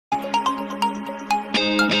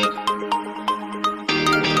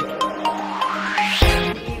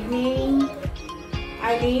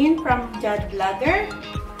Aline from Jad Vlogger.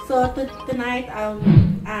 So tonight I'm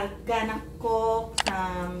gonna cook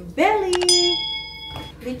some belly,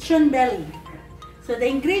 lechon belly. So the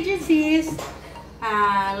ingredients is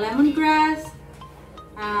lemongrass,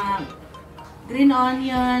 green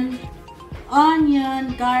onion,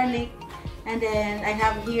 garlic, and then I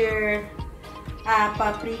have here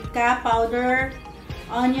paprika powder,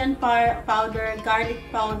 onion powder, garlic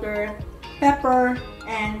powder, pepper,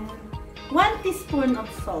 and 1 teaspoon of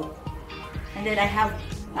salt. And then I have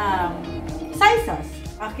soy sauce.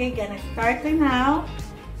 Okay, gonna start now.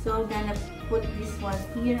 So gonna put this one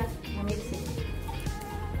here. Mix it.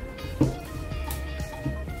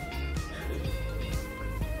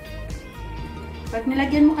 Pag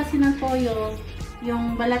nilagyan mo kasi ng toyo,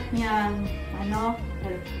 yung balat niya, ano,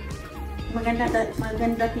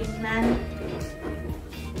 maganda tingnan.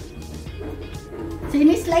 So,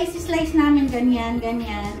 ini-slice namin ganyan, then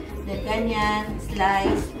ganyan,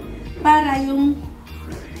 slice, para yung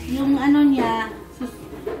ano niya,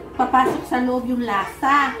 papasok sa loob yung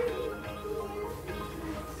lasa.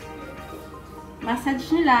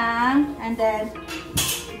 Massage nyo lang, and then,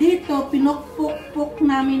 dito, pinukpuk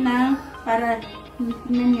namin ng, para,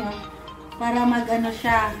 tingnan nyo, para mag-ano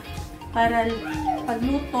siya, para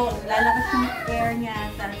pagluto, lalabas yung air niya,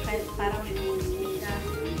 para may ulit siya.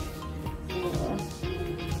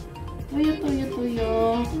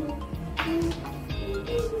 Tuyo.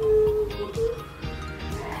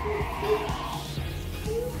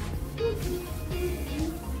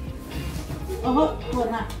 Oho, ito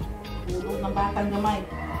na. Tulog ng batang gamay.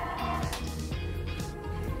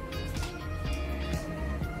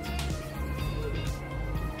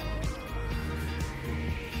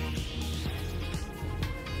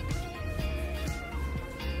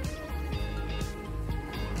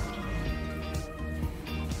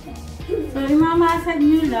 So, imamasage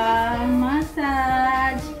nyo lang.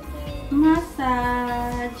 Massage.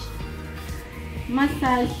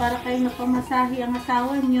 Para kayo napamasahe ang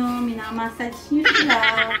asawa nyo. Minamassage nyo siya.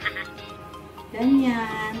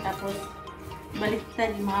 Ganyan. Tapos,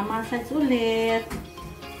 baliktad. Imamassage ulit.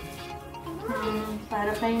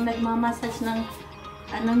 Para kayong nagmamassage ng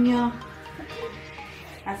ano nyo,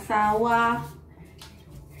 asawa.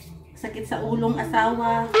 Sakit sa ulong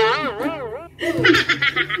asawa.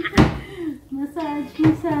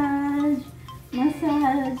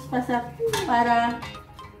 Massage para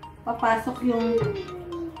papasok yung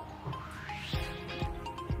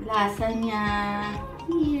lasa niya.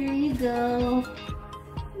 Here you go.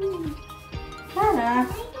 Para.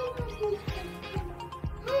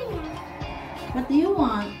 What do you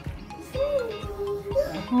want?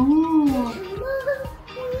 Oh.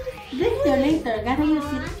 Later. Gotta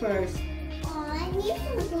use it first. I need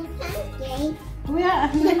some pancake.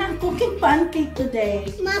 We're not cooking pancake today.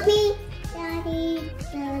 Mommy, Daddy.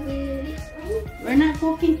 We're not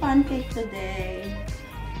cooking pancake today.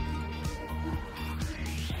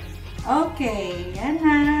 Okay, yan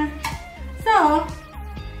na. So,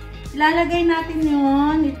 ilalagay natin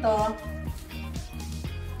yun. Ito.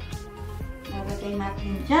 Ilalagay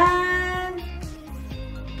natin dyan.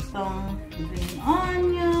 Itong green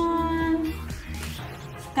onion.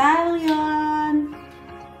 Scallion.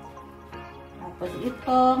 Tapos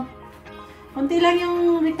ito. Kunti lang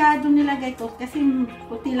yung ricado nilagay ko kasi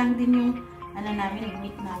kunti lang din yung ano namin, yung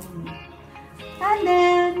meat namin. And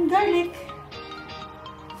then, garlic,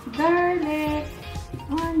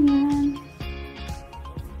 onion,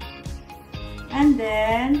 and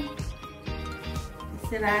then,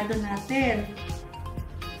 isirado natin.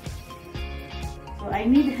 So, I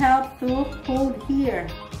need help to hold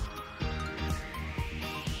here.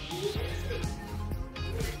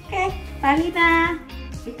 Okay, tali na.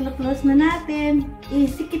 I-close na natin.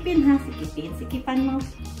 Sikipin ha, sikipan mo.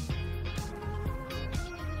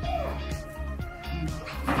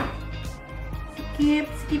 Skip.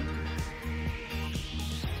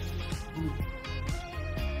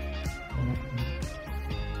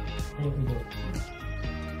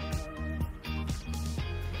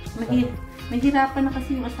 Mahirapan na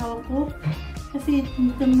kasi yung asawa ko. Kasi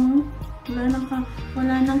dito mo,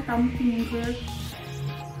 wala nang thumb finger.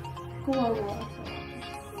 Kawawa.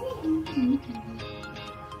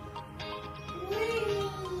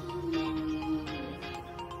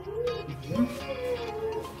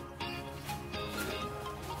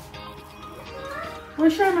 For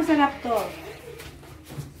sure, masarap to.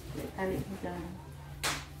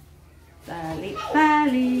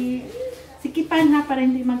 Tali. Sikipan ha, para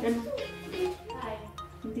hindi mag-ano.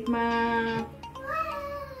 Hindi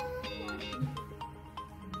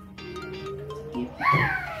Sikip.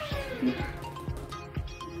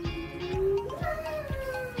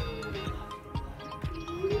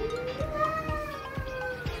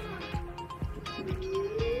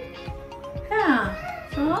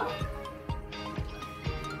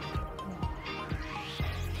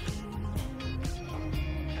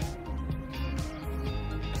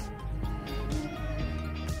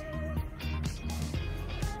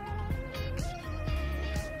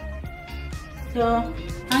 So,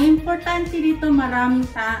 ang importante dito maraming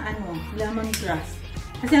lemongrass.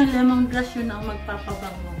 Kasi ang lemongrass yun ang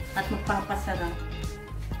magpapabango at magpapasarap.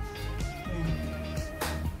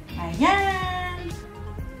 Ayan!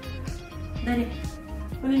 Dali.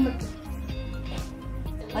 Kunin mo ito.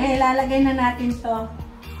 Okay, ilalagay na natin to.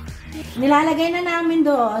 Nilalagay na namin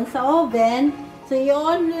doon sa oven. So,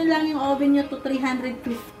 i-on nyo lang yung oven nyo to 350.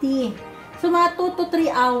 So, mga 2 to 3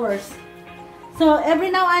 hours. So,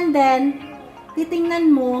 every now and then,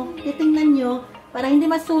 titingnan nyo, para hindi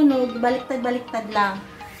masunog, baliktad-baliktad lang.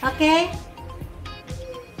 Okay?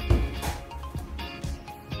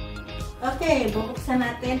 Okay, bubuksan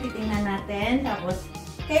natin, titingnan natin. Tapos,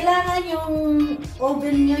 kailangan yung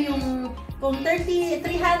oven nyo, yung kung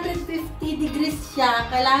 350 degrees siya,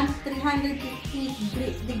 kailangan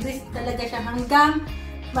 350 degrees talaga siya hanggang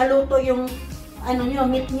maluto yung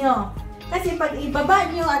meat nyo. Kasi pag ibaba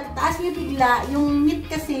nyo at taas nyo bigla, yung meat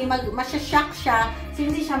kasi masya-shock siya, so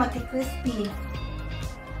hindi siya magki-crispy.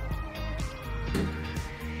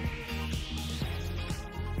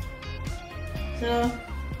 So,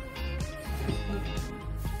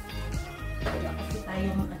 wala kasi tayo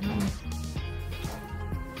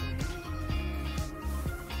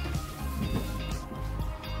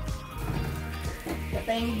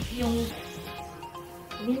yung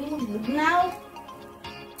minimum bugnaw.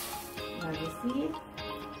 See?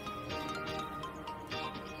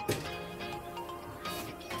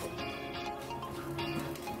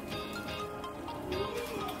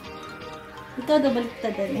 Ito,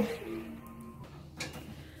 baliktad eh.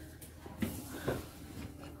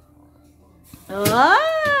 Oh!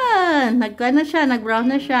 Nag-brown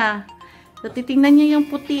na siya. So, titingnan niyo yung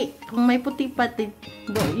puti. Kung may puti pa,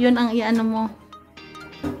 yun ang iano mo.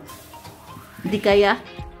 Hindi kaya?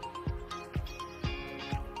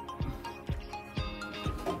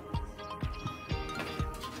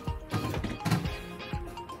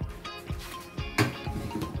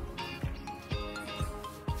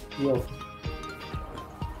 Yo.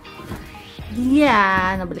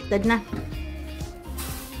 Yeah, nabaliktad na.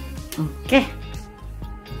 Okay.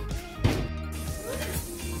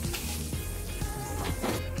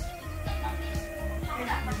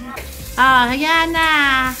 Ayan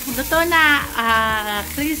na. Luto na.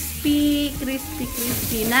 Crispy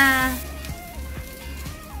na.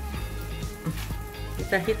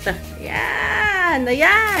 Hita. Ayan.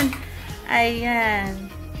 Ayan.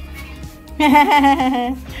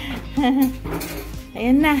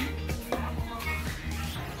 Ayan na.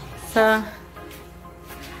 So,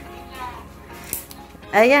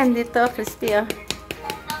 ayan, dito, crispy, oh.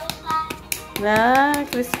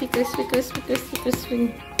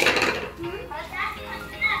 Crispy.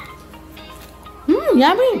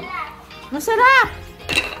 Yummy! Masarap!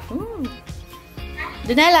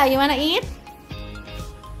 Janela, you wanna eat?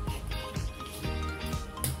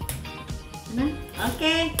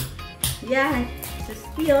 Okay. Yan.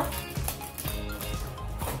 Crispy, oh.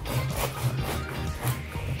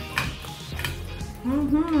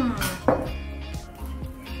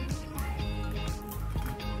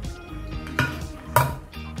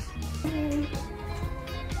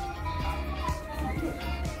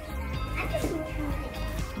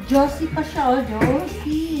 Juicy pa siya, oh.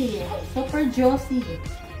 Juicy. Super juicy.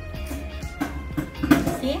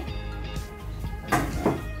 See?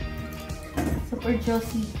 Super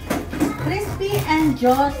juicy. Crispy and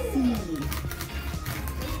juicy.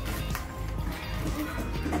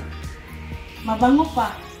 Mabango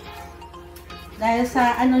pa. Dahil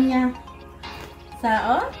sa niya.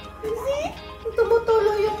 Oh? See?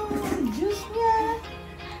 Tumutulo yung juice niya.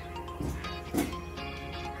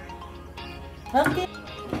 Okay.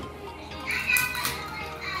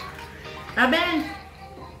 Aben!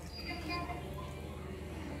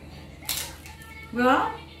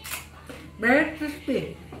 Well, very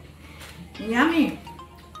crispy. Yummy.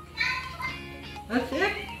 That's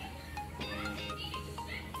it.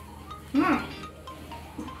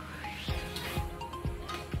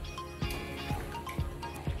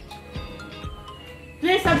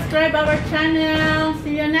 Please subscribe our channel.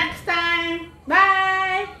 See you next time.